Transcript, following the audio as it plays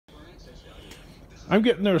I'm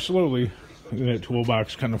getting there slowly. Look at that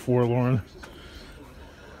toolbox, kind of forlorn.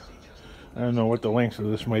 I don't know what the length of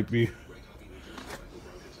this might be.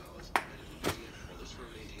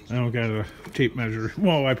 I don't got a tape measure.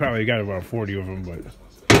 Well, I probably got about 40 of them, but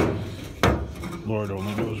Lord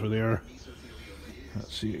only knows where they are.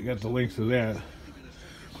 Let's see, I got the length of that.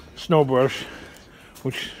 Snow brush,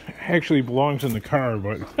 which actually belongs in the car,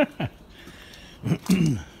 but I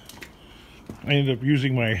ended up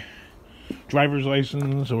using my driver's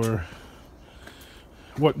license or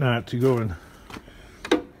whatnot to go and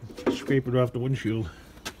scrape it off the windshield.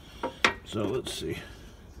 So let's see.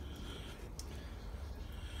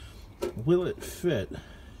 Will it fit?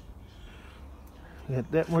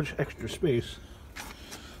 Got that much extra space.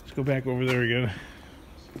 Let's go back over there again.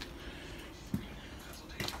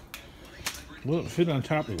 Will it fit on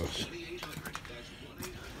top of this?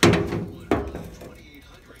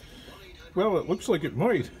 Well, it looks like it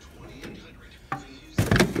might.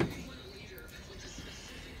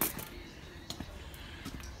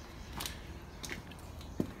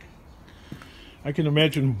 I can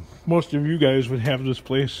imagine most of you guys would have this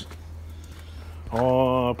place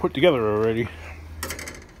put together already.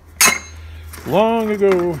 Long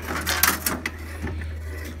ago.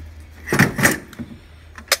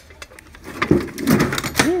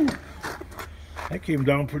 Woo. That came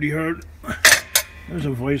down pretty hard. There's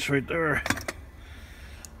a voice right there.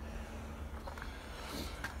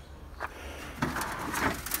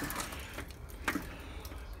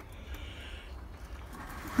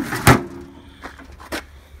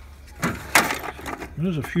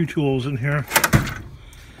 There's a few tools in here.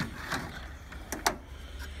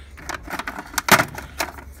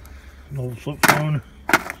 An old flip phone.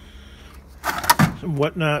 Some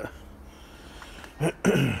whatnot.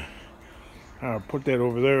 I'll put that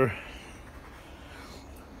over there.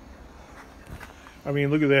 I mean,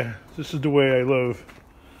 look at that. This is the way I live.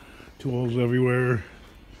 Tools everywhere.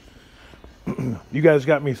 You guys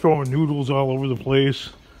got me throwing noodles all over the place.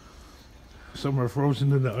 Some are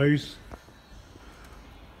frozen in the ice.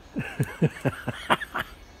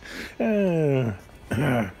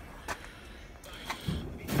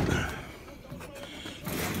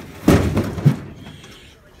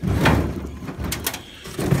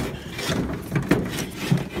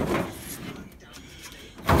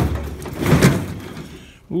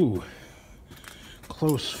 Ooh,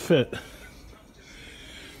 close fit.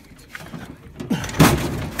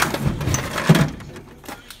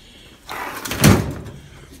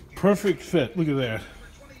 Perfect fit. Look at that.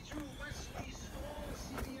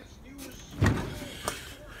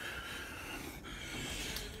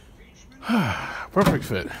 Perfect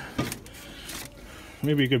fit.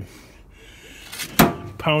 Maybe you could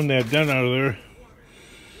pound that dent out of there.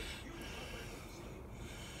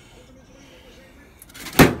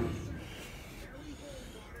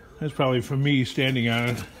 That's probably for me standing on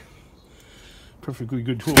it. Perfectly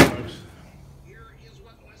good toolbox.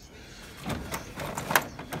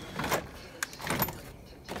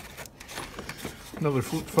 Another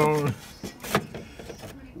flip phone.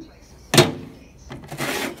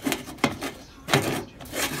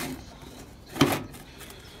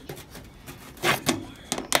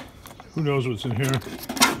 Who knows what's in here?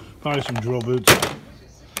 Probably some drill bits.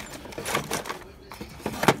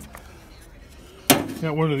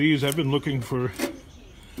 Got one of these. I've been looking for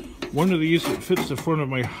one of these that fits the front of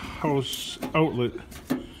my house outlet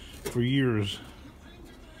for years.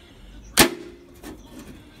 I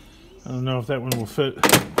don't know if that one will fit.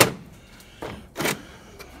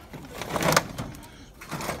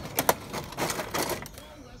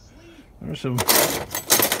 There's some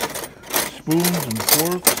spoons and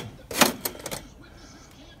forks.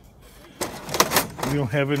 We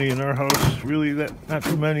don't have any in our house, really, not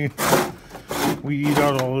too many. We eat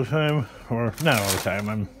out all the time, or not all the time,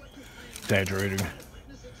 I'm exaggerating.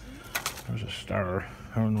 There's a star.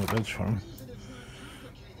 I don't know what that's from.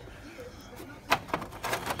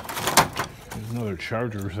 There's another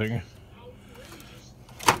charger thing.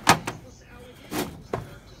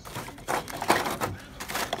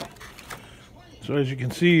 So as you can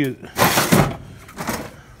see, it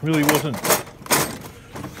really wasn't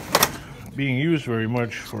being used very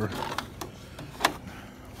much for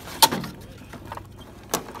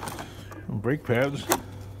brake pads.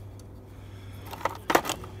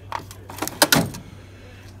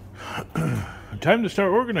 Time to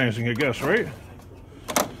start organizing, I guess, right?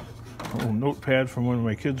 A little notepad from one of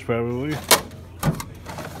my kids, probably.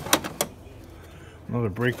 Another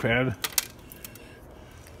brake pad.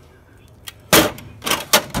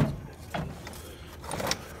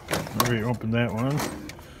 Already opened that one.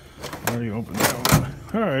 Already opened that one.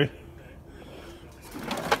 Alright.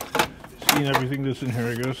 seen everything that's in here,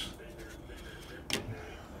 I guess.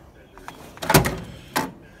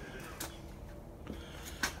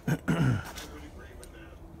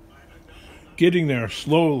 Getting there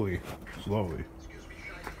slowly.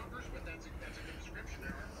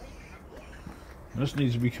 This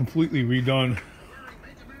needs to be completely redone.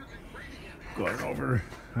 Going over.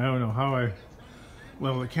 I don't know how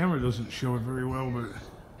well, the camera doesn't show it very well, but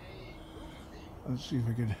let's see if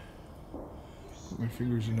I could put my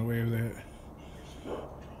fingers in the way of that.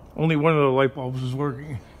 Only one of the light bulbs is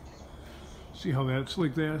working. See how that's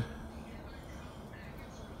like that?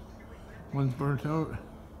 One's burnt out.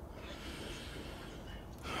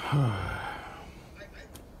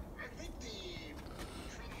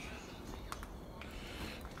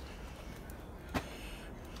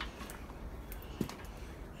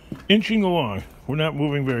 Inching along. We're not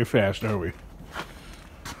moving very fast, are we?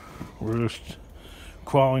 We're just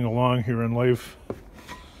crawling along here in life,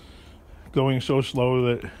 going so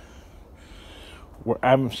slow that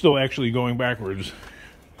I'm still actually going backwards.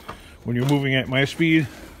 When you're moving at my speed,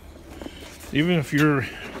 even if you're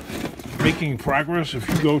making progress, if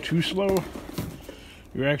you go too slow,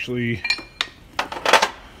 you're actually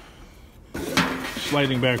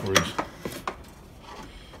sliding backwards.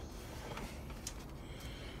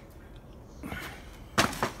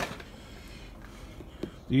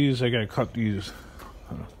 These, I gotta cut these.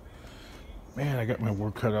 Man, I got my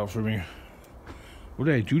work cut out for me. What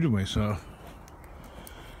did I do to myself?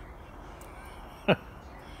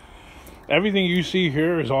 Everything you see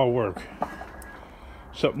here is all work.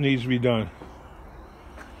 Something needs to be done.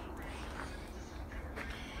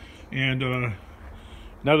 And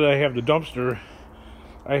now that I have the dumpster,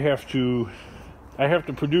 I have to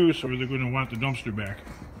produce, or they're going to want the dumpster back.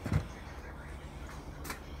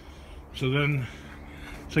 So then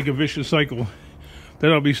it's like a vicious cycle.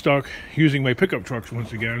 Then I'll be stuck using my pickup trucks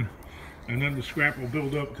once again, and then the scrap will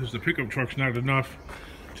build up because the pickup truck's not enough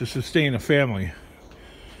to sustain a family.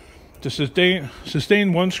 To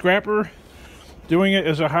sustain one scrapper, doing it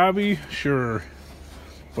as a hobby, sure,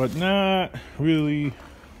 but not really.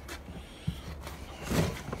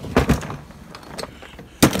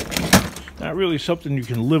 Not really something you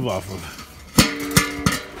can live off of.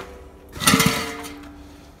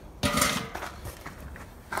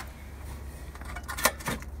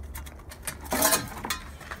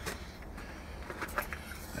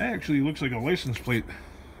 That actually looks like a license plate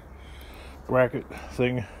bracket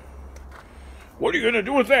thing. What are you going to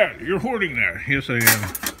do with that? You're hoarding that. Yes, I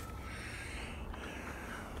am.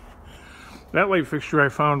 That light fixture I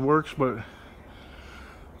found works, but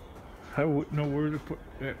I wouldn't know where to put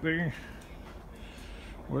that thing.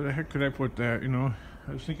 Where the heck could I put that, you know?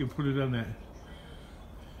 I was thinking put it on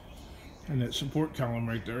that support column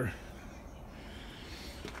right there.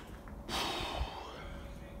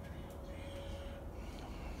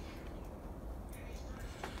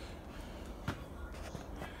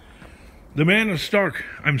 The man is stuck.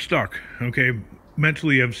 I'm stuck, okay?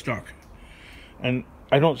 Mentally, I'm stuck. And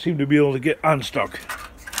I don't seem to be able to get unstuck.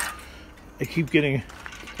 I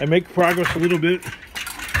make progress a little bit.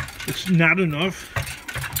 It's not enough.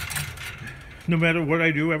 No matter what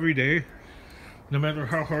I do every day, no matter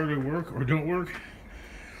how hard I work or don't work,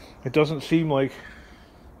 it doesn't seem like...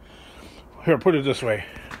 Here, put it this way.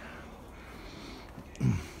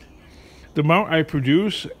 The amount I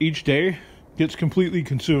produce each day gets completely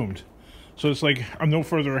consumed. So it's like I'm no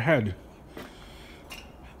further ahead.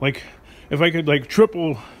 Like, if I could like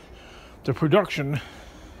triple the production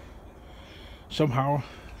somehow,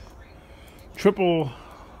 triple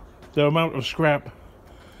the amount of scrap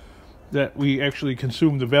that we actually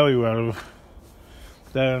consume the value out of,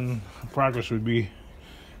 then progress would be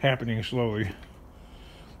happening slowly.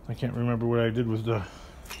 I can't remember what I did with the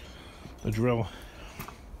drill.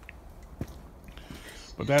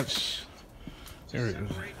 But there it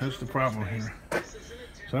is. That's the problem here.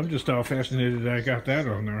 So I'm just all fascinated that I got that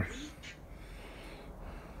on there.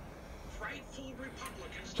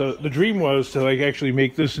 So the dream was to like actually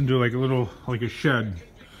make this into like a little, like a shed.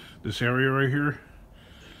 This area right here.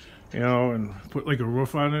 You know, and put like a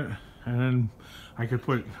roof on it. And then I could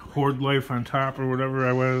put Horde Life on top or whatever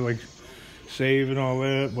I wanted to like save and all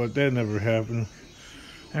that. But that never happened.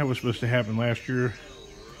 That was supposed to happen last year.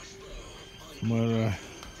 But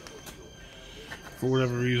for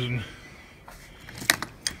whatever reason,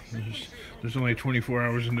 there's only 24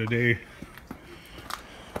 hours in the day.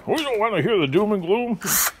 We don't want to hear the doom and gloom.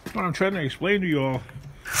 That's what I'm trying to explain to you all,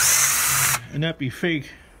 and not be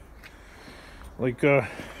fake. Like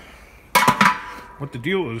what the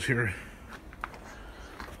deal is here.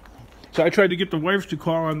 So I tried to get the wife to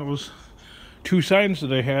call on those 2 signs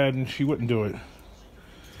that I had, and she wouldn't do it.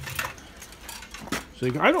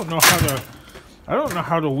 It's like, I don't know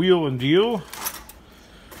how to wheel and deal.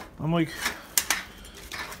 I'm like,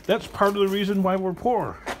 that's part of the reason why we're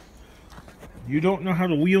poor. You don't know how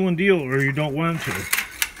to wheel and deal, or you don't want to.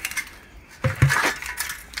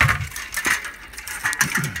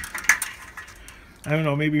 I don't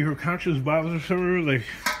know, maybe her conscience bothers her, like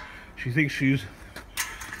she thinks she's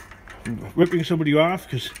ripping somebody off,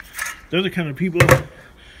 because they're the kind of people,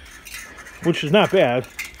 which is not bad,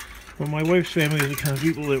 but my wife's family is the kind of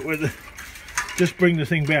people that would just bring the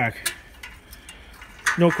thing back.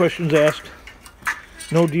 No questions asked,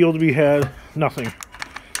 no deal to be had, nothing.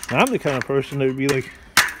 And I'm the kind of person that would be like,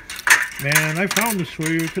 man, I found this for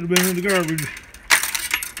you, it could have been in the garbage.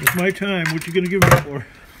 It's my time, what you gonna give me for?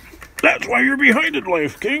 That's why you're behind in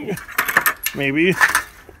life, King. Maybe.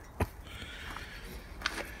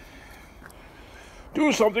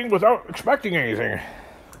 Do something without expecting anything.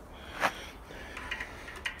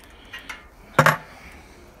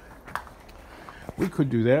 We could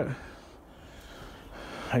do that.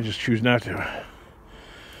 I just choose not to.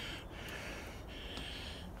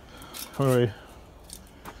 Alright.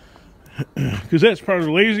 Because that's part of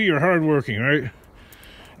lazy or hardworking, right?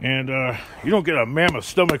 And you don't get a mammoth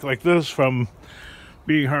stomach like this from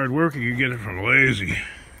being hardworking, you get it from lazy.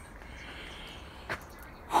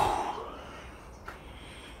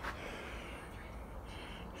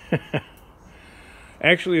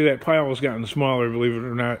 Actually, that pile has gotten smaller, believe it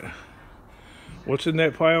or not. What's in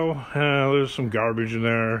that pile? There's some garbage in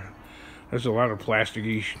there. There's a lot of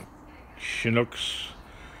plasticky Chinooks.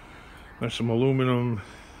 There's some aluminum.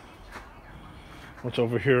 What's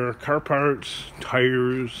over here? Car parts,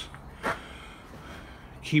 tires,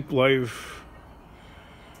 Keep Life,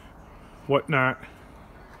 whatnot,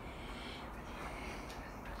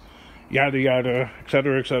 yada yada,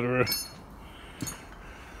 etc., etc.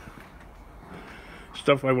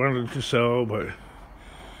 Stuff I wanted to sell, but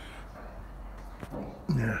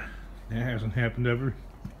yeah, that hasn't happened ever.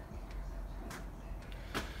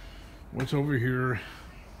 What's over here?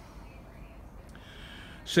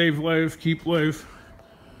 Save Life, Keep Life,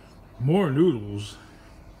 more noodles.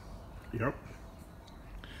 Yep.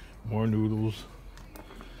 More noodles.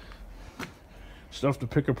 Stuff to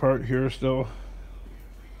pick apart here still.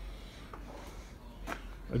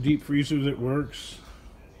 A deep freezer that works.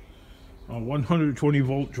 A 120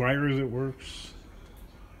 volt dryer that works.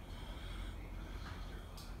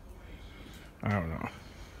 I don't know.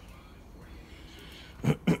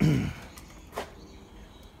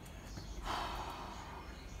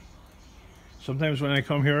 Sometimes when I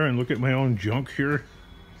come here and look at my own junk here,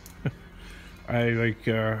 I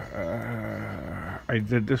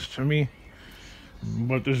did this to me.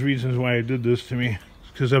 But there's reasons why I did this to me.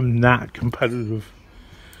 It's because I'm not competitive.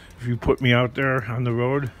 If you put me out there on the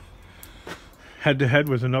road, head to head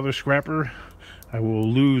with another scrapper, I will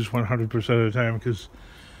lose 100% of the time, because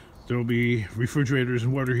there'll be refrigerators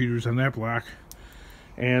and water heaters on that block,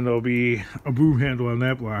 and there'll be a broom handle on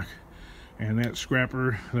that block, and that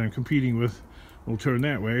scrapper that I'm competing with will turn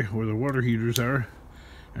that way where the water heaters are,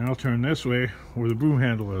 and I'll turn this way where the broom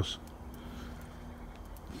handle is.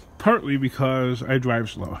 Partly because I drive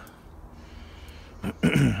slow.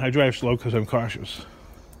 I drive slow because I'm cautious.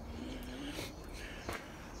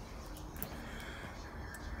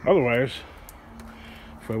 Otherwise,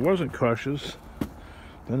 if I wasn't cautious,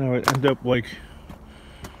 then I would end up like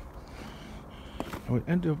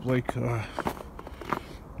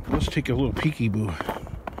let's take a little peekaboo.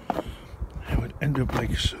 I would end up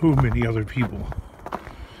like so many other people.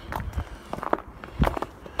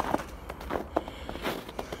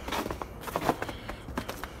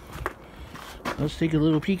 Let's take a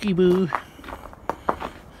little peekaboo.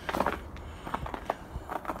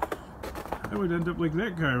 I would end up like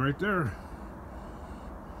that guy right there.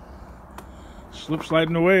 Slip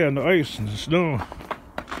sliding away on the ice and the snow.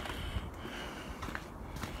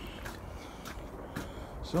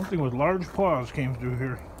 Something with large paws came through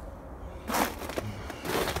here.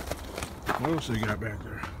 What else they got back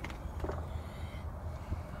there?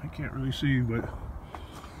 I can't really see, but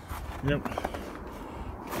yep.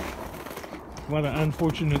 A lot of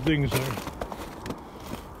unfortunate things there.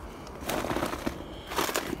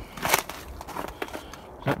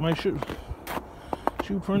 Is that my shoe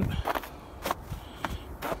print?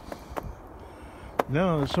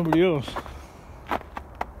 No, it's somebody else.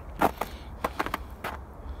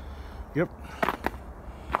 Yep.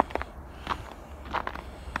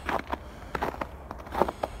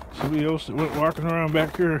 Somebody else that went walking around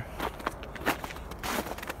back here.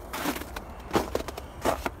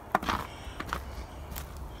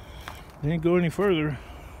 They didn't go any further.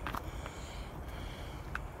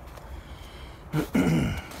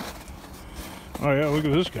 Oh yeah, look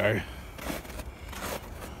at this guy.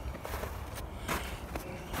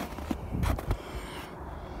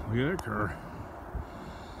 Look at that car.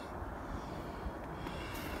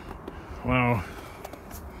 Wow.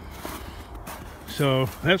 So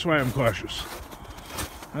that's why I'm cautious.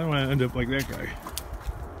 I don't want to end up like that guy.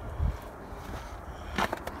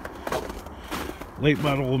 Late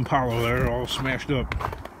model Impala there, all smashed up.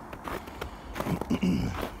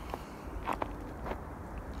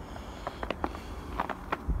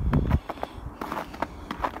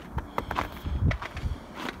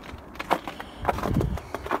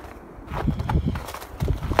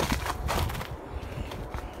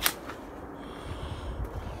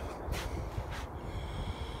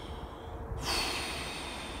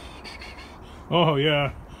 Oh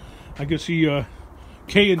yeah, I could see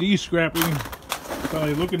K&D scrapping,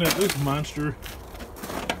 probably looking at this monster.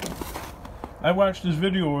 I watched this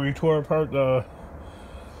video where he tore apart the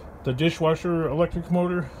dishwasher electric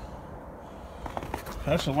motor.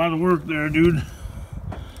 That's a lot of work there, dude.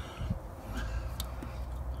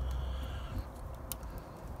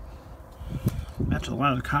 That's a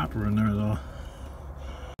lot of copper in there, though.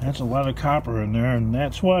 That's a lot of copper in there, and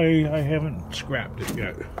that's why I haven't scrapped it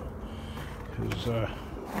yet. Because,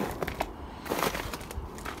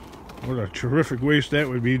 what a terrific waste that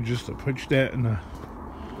would be, just to push that in the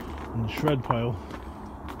shred pile.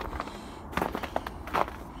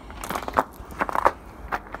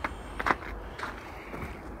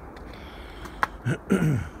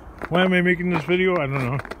 Why am I making this video? I don't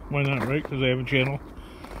know. Why not, right? Because I have a channel.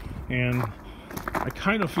 And I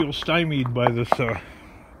kind of feel stymied by this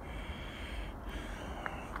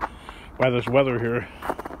weather here.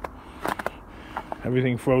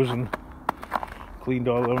 Everything frozen. Cleaned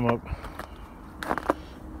all of them up.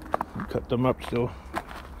 Cut them up still.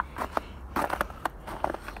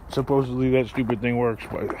 Supposedly that stupid thing works,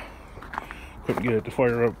 but couldn't get it to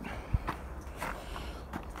fire up.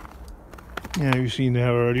 Yeah, you've seen that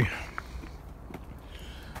already.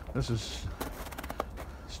 This is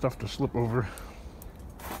stuff to slip over.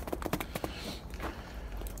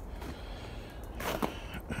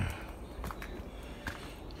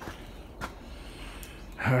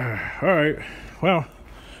 Alright, well,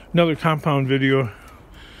 another compound video.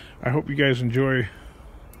 I hope you guys enjoy.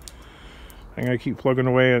 I'm going to keep plugging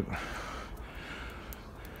away at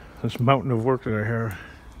this mountain of work that I have.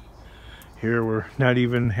 Here we're not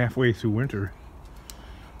even halfway through winter.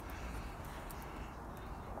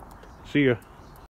 See ya.